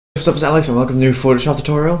What's up, it's Alex and welcome to a new Photoshop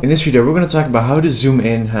tutorial. In this video we're going to talk about how to zoom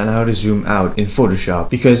in and how to zoom out in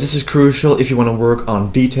Photoshop, because this is crucial if you want to work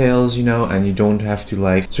on details, you know, and you don't have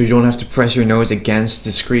to press your nose against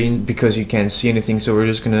the screen because you can't see anything. So we're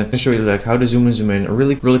just going to show you like how to zoom and zoom in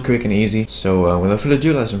really quick and easy. So without further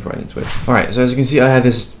ado, let's jump right into it. Alright, so as you can see I have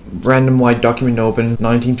this random white document open,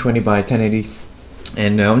 1920 by 1080.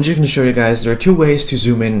 And I'm just going to show you guys there are two ways to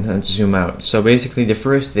zoom in and to zoom out. So basically the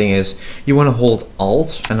first thing is you want to hold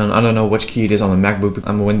Alt, and I don't know which key it is on a MacBook,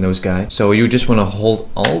 I'm a Windows guy. So you just want to hold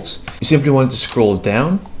Alt, you simply want to scroll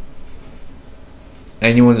down,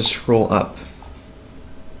 and you want to scroll up.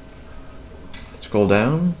 Scroll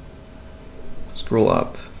down, scroll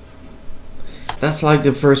up. That's like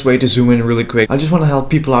the first way to zoom in really quick. I just want to help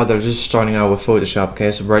people out that are just starting out with Photoshop,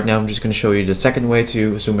 okay? So right now I'm just going to show you the second way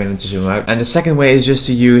to zoom in and to zoom out. And the second way is just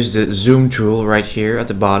to use the zoom tool right here at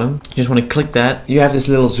the bottom. You just want to click that. You have this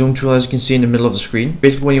little zoom tool, as you can see, in the middle of the screen.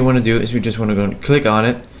 Basically what you want to do is you just want to go and click on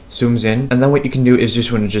it, zooms in, and then what you can do is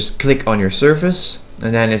just want to just click on your surface,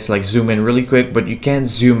 and then it's like zoom in really quick, but you can't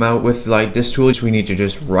zoom out with like this tool. We need to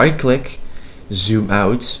just right click, zoom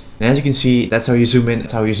out. And as you can see, that's how you zoom in,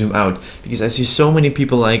 that's how you zoom out. Because I see so many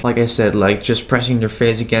people like I said, like just pressing their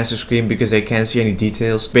face against the screen because they can't see any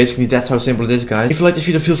details. Basically, that's how simple it is, guys. If you like this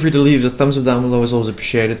video, feel free to leave a thumbs up down below, it's always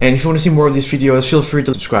appreciated. And if you want to see more of these videos, feel free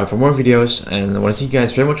to subscribe for more videos. And I want to thank you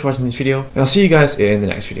guys very much for watching this video. And I'll see you guys in the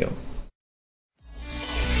next video.